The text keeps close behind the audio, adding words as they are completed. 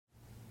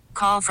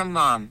call from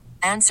mom.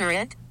 Answer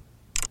it.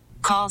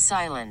 Call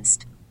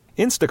silenced.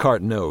 Instacart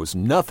knows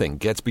nothing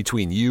gets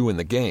between you and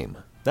the game.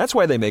 That's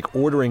why they make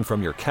ordering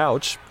from your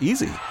couch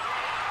easy.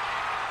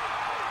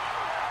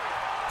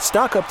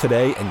 Stock up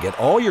today and get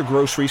all your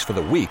groceries for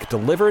the week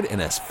delivered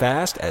in as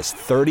fast as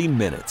 30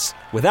 minutes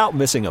without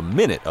missing a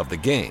minute of the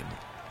game.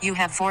 You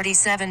have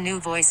 47 new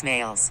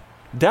voicemails.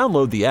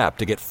 Download the app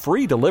to get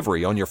free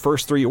delivery on your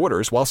first 3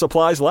 orders while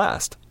supplies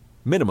last.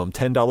 Minimum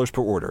 $10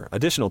 per order.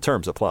 Additional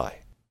terms apply.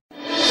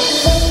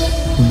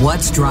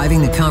 What's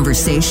driving the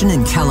conversation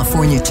in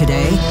California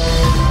today?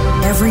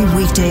 Every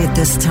weekday at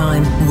this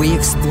time, we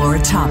explore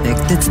a topic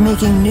that's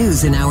making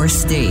news in our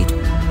state.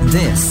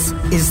 This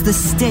is the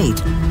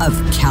State of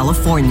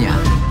California.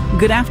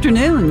 Good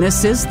afternoon.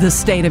 This is the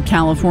State of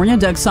California.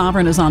 Doug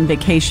Sovereign is on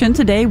vacation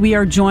today. We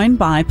are joined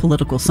by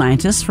political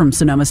scientist from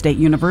Sonoma State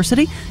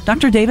University,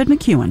 Dr. David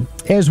McCuan.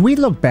 As we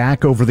look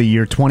back over the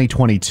year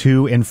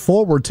 2022 and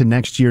forward to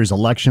next year's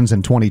elections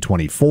in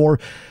 2024,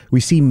 we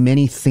see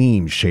many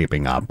themes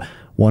shaping up.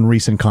 One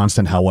recent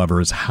constant, however,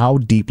 is how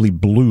deeply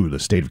blue the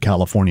state of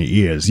California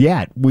is.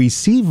 Yet, we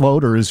see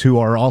voters who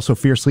are also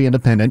fiercely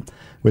independent,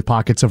 with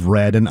pockets of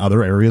red in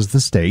other areas of the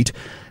state.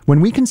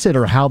 When we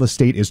consider how the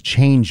state is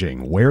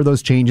changing, where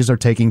those changes are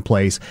taking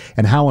place,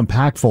 and how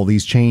impactful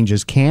these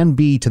changes can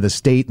be to the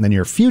state in the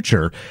near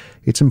future,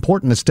 it's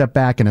important to step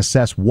back and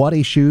assess what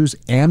issues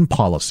and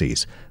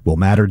policies will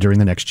matter during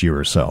the next year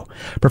or so.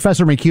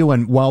 Professor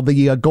McCuan, while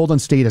the Golden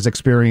State has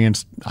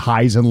experienced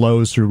highs and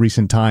lows through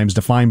recent times,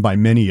 defined by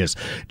many as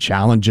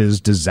challenges,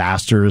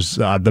 disasters,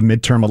 the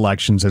midterm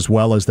elections, as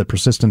well as the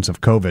persistence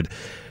of COVID,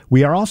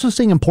 we are also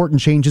seeing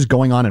important changes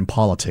going on in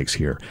politics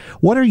here.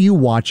 What are you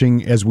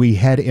watching as we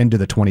head into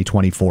the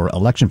 2024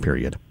 election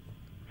period?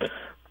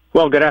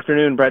 Well, good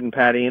afternoon, Bret and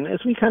Patti. And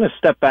as we kind of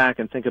step back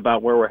and think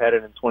about where we're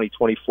headed in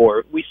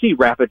 2024, we see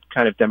rapid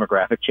kind of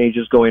demographic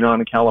changes going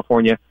on in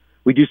California.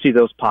 We do see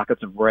those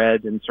pockets of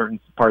red in certain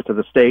parts of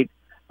the state.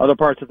 Other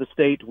parts of the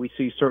state, we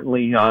see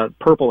certainly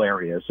purple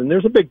areas. And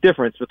there's a big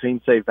difference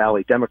between, say,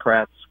 Valley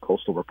Democrats,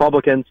 coastal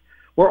Republicans.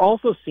 We're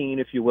also seeing,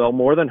 if you will,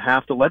 more than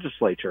half the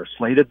legislature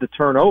slated to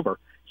turn over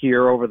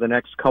here over the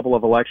next couple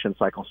of election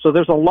cycles. So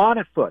there's a lot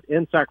at foot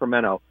in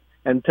Sacramento.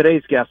 And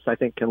today's guests, I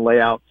think, can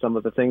lay out some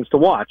of the things to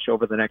watch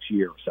over the next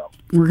year or so.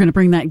 We're going to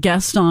bring that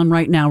guest on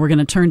right now. We're going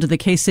to turn to the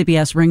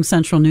KCBS Ring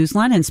Central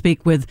Newsline and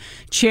speak with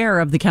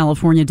Chair of the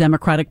California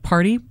Democratic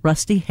Party,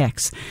 Rusty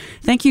Hicks.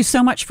 Thank you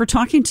so much for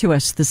talking to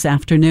us this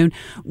afternoon.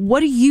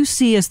 What do you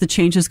see as the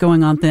changes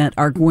going on that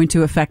are going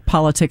to affect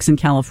politics in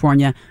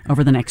California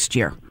over the next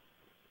year?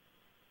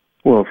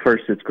 Well,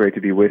 first, it's great to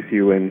be with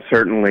you, and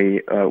certainly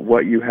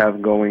what you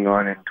have going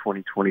on in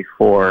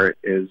 2024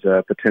 is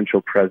a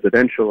potential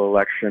presidential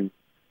election,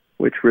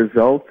 which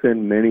results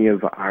in many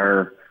of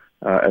our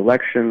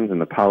elections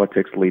and the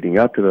politics leading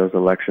up to those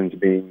elections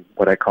being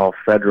what I call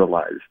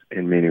federalized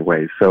in many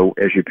ways. So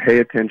as you pay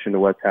attention to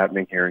what's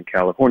happening here in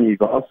California,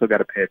 you've also got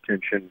to pay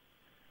attention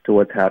to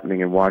what's happening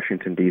in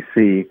Washington,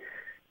 D.C.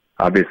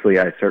 Obviously,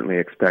 I certainly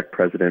expect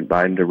President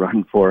Biden to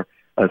run for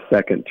a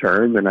second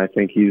term, and I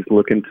think he's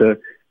looking to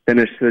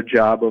finish the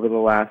job over the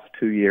last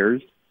 2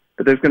 years.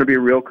 But there's going to be a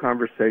real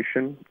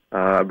conversation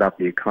about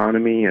the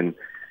economy and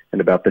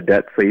about the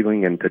debt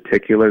ceiling in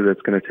particular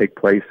that's going to take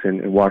place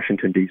in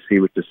Washington, D.C.,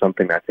 which is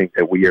something I think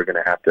that we are going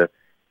to have to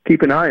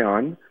keep an eye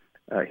on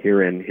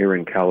here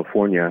in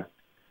California.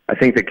 I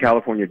think that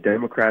California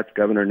Democrats,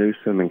 Governor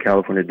Newsom and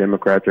California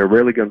Democrats are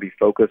really going to be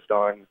focused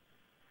on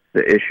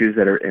the issues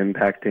that are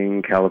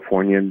impacting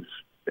Californians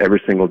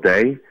every single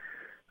day,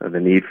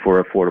 the need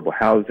for affordable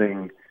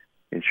housing,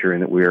 ensuring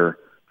that we're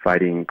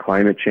fighting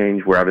climate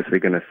change. We're obviously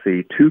going to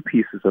see 2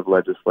 pieces of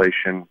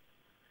legislation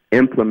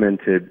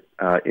implemented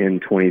in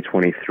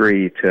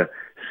 2023 to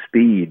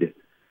speed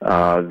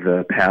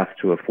the path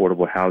to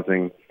affordable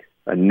housing,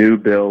 a new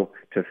bill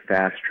to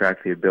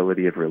fast-track the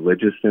ability of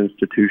religious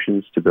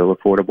institutions to build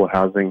affordable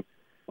housing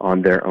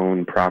on their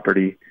own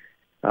property.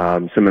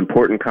 Some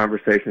important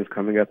conversations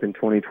coming up in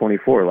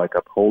 2024, like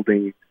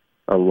upholding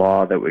a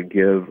law that would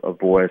give a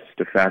voice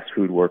to fast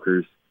food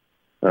workers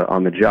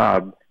on the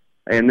job.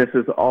 And this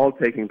is all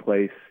taking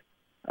place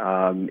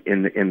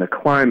in the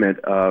climate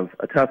of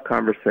a tough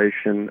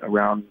conversation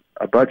around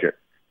a budget.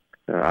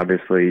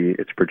 Obviously,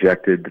 it's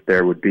projected that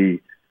there would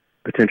be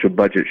potential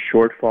budget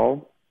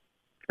shortfall.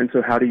 And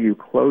so how do you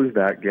close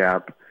that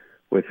gap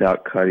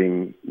without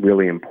cutting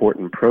really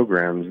important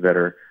programs that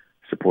are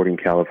supporting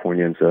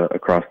Californians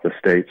across the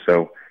state?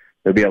 So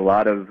there'll be a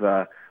lot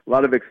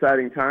of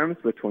exciting times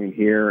between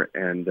here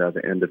and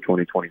the end of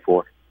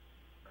 2024.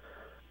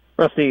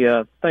 Rusty,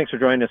 thanks for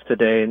joining us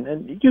today.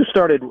 And you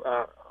started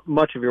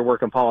much of your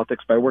work in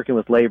politics by working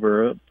with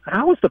labor.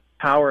 How has the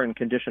power and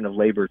condition of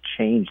labor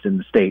changed in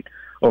the state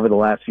over the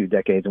last few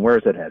decades, and where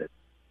is it headed?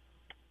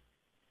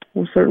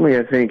 Well, certainly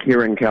I think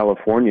here in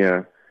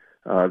California,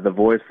 the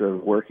voice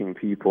of working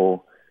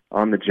people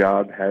on the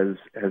job has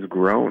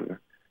grown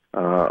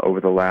over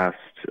the last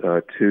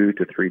 2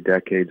 to 3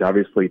 decades.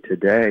 Obviously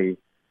today,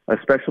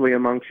 especially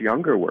amongst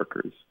younger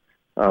workers,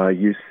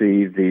 you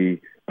see the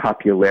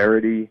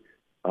popularity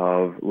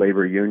of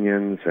labor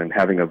unions and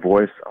having a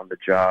voice on the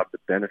job, the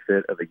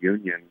benefit of a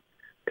union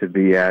to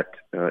be at,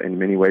 in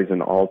many ways,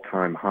 an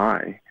all-time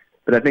high.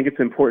 But I think it's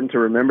important to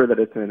remember that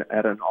it's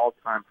at an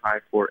all-time high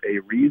for a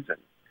reason,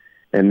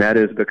 and that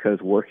is because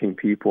working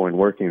people and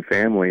working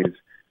families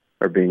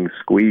are being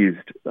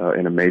squeezed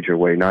in a major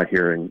way, not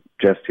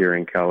just here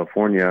in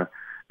California,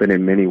 but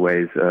in many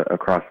ways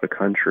across the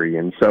country.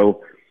 And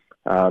so,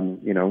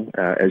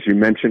 as you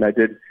mentioned, I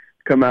did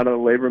come out of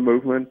the labor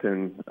movement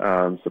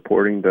and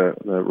supporting the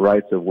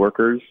rights of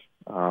workers.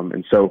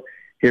 And so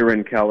here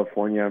in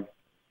California,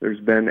 there's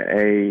been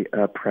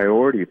a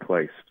priority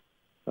placed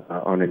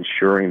on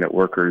ensuring that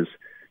workers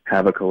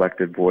have a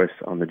collective voice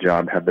on the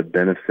job, have the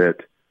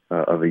benefit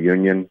of a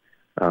union,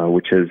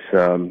 which has,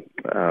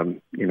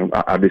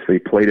 obviously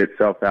played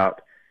itself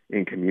out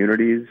in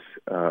communities,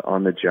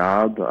 on the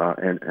job,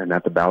 and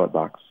at the ballot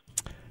box.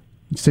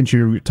 Since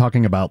you're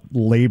talking about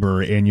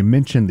labor and you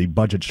mentioned the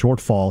budget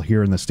shortfall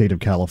here in the state of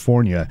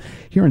California,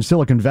 here in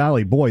Silicon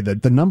Valley, boy,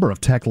 the number of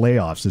tech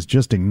layoffs is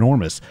just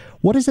enormous.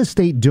 What is the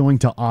state doing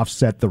to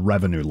offset the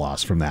revenue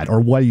loss from that, or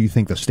what do you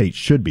think the state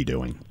should be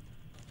doing?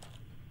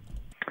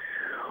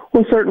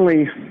 Well,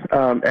 certainly,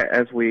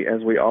 as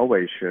we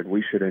always should,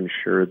 we should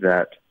ensure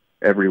that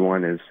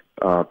everyone is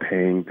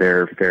paying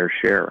their fair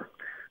share.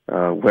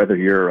 Whether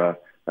you're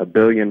a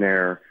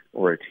billionaire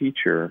or a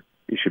teacher,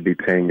 you should be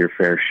paying your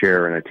fair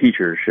share, and a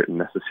teacher shouldn't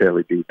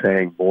necessarily be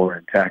paying more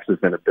in taxes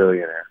than a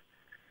billionaire.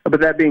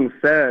 But that being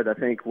said, I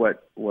think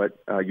what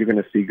you're going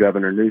to see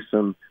Governor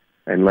Newsom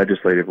and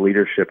legislative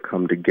leadership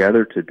come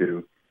together to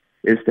do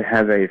is to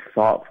have a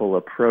thoughtful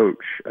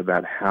approach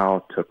about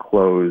how to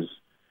close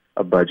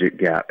a budget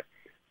gap.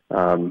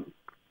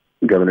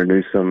 Governor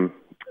Newsom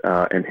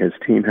and his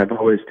team have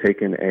always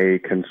taken a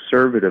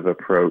conservative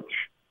approach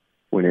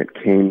when it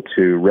came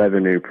to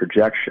revenue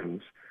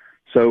projections.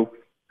 So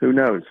who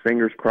knows?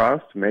 Fingers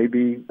crossed.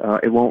 Maybe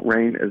it won't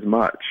rain as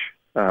much,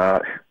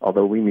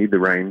 although we need the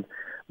rain.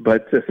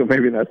 But so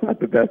maybe that's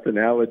not the best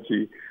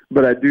analogy.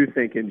 But I do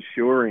think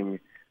ensuring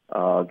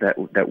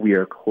that we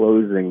are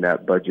closing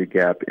that budget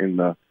gap in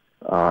the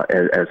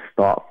as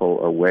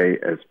thoughtful a way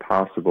as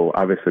possible.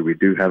 Obviously, we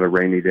do have a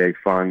rainy day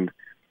fund.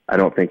 I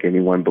don't think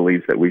anyone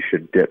believes that we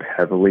should dip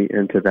heavily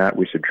into that.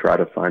 We should try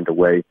to find a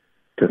way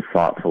to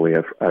thoughtfully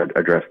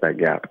address that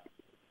gap.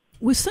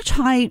 With such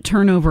high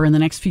turnover in the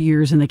next few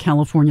years in the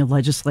California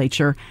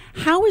legislature,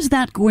 how is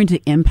that going to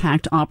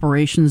impact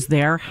operations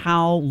there?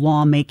 How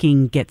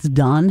lawmaking gets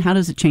done? How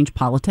does it change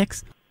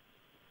politics?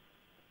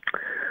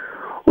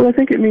 Well, I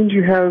think it means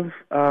you have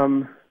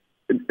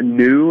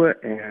new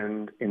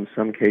and, in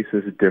some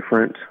cases,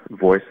 different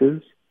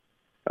voices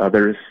that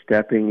are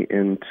stepping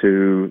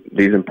into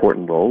these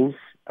important roles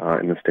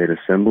in the state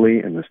assembly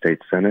and the state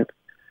senate.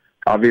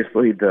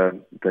 Obviously, the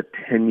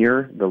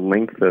tenure,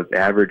 the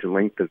average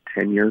length of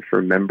tenure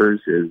for members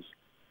is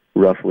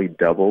roughly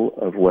double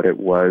of what it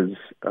was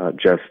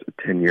just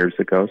 10 years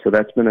ago. So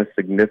that's been a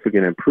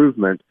significant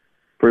improvement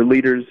for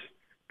leaders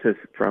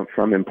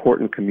from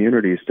important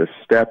communities to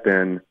step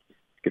in,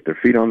 get their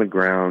feet on the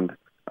ground,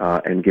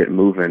 and get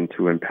moving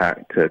to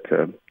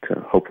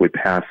hopefully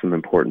pass some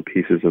important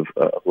pieces of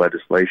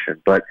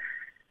legislation. But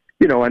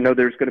I know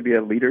there's going to be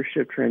a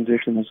leadership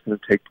transition that's going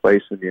to take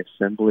place in the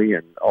Assembly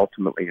and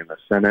ultimately in the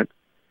Senate.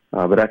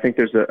 But I think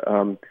there's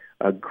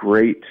a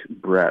great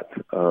breadth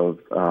of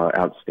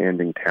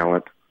outstanding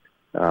talent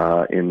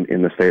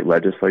in the state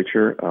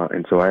legislature.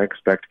 And so I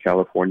expect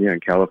California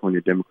and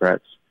California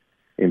Democrats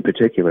in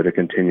particular to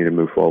continue to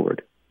move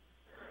forward.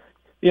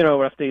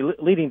 Rusty,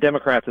 leading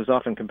Democrats is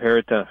often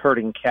compared to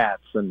herding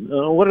cats. And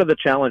what are the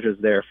challenges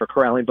there for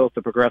corralling both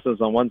the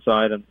progressives on one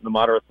side and the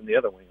moderates on the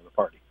other wing of the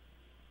party?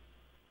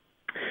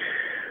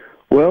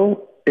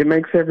 Well, it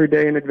makes every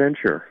day an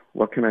adventure.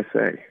 What can I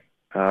say?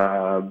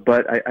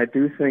 But I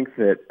do think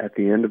that at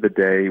the end of the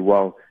day,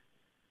 while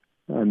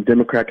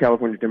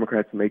California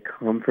Democrats may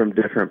come from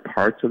different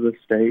parts of the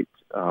state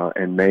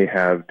and may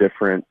have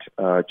different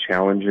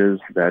challenges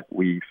that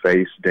we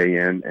face day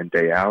in and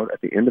day out,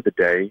 at the end of the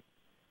day,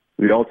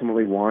 we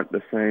ultimately want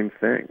the same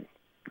thing.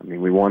 I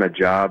mean, we want a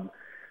job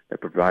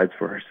that provides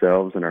for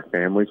ourselves and our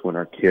families, we want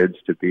our kids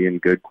to be in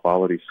good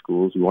quality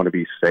schools. We want to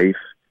be safe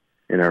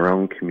in our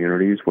own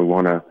communities. We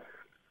want to,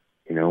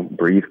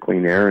 breathe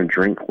clean air and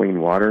drink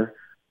clean water.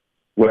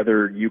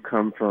 Whether you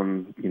come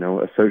from,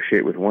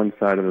 associate with one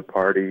side of the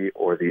party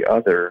or the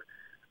other,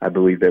 I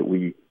believe that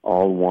we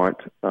all want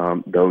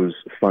those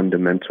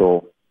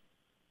fundamental,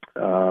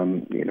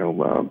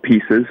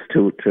 pieces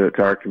to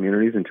our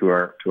communities and to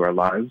our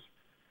lives.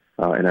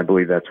 And I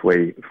believe that's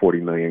way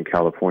 40 million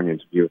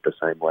Californians view it the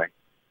same way.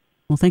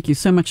 Well, thank you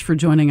so much for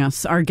joining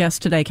us. Our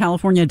guest today,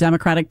 California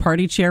Democratic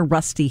Party Chair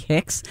Rusty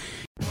Hicks.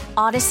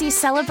 Odyssey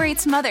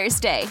celebrates Mother's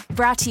Day,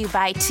 brought to you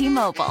by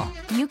T-Mobile.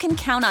 You can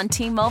count on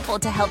T-Mobile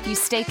to help you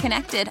stay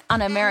connected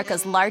on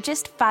America's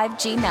largest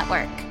 5G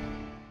network.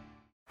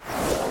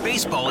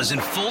 Baseball is in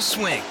full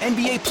swing.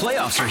 NBA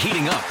playoffs are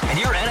heating up, and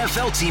your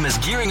NFL team is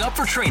gearing up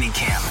for training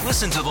camp.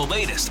 Listen to the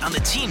latest on the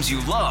teams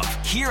you love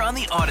here on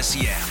the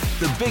Odyssey app.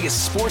 the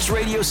biggest sports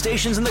radio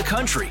stations in the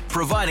country,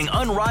 providing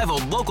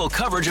unrivaled local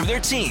coverage of their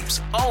teams,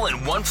 all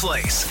in one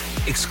place.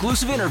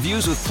 Exclusive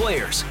interviews with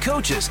players,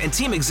 coaches, and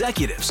team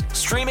executives,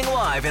 streaming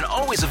live and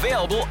always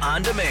available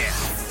on demand.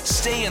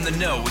 Stay in the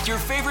know with your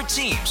favorite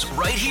teams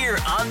right here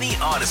on the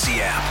Odyssey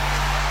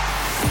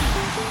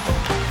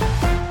app.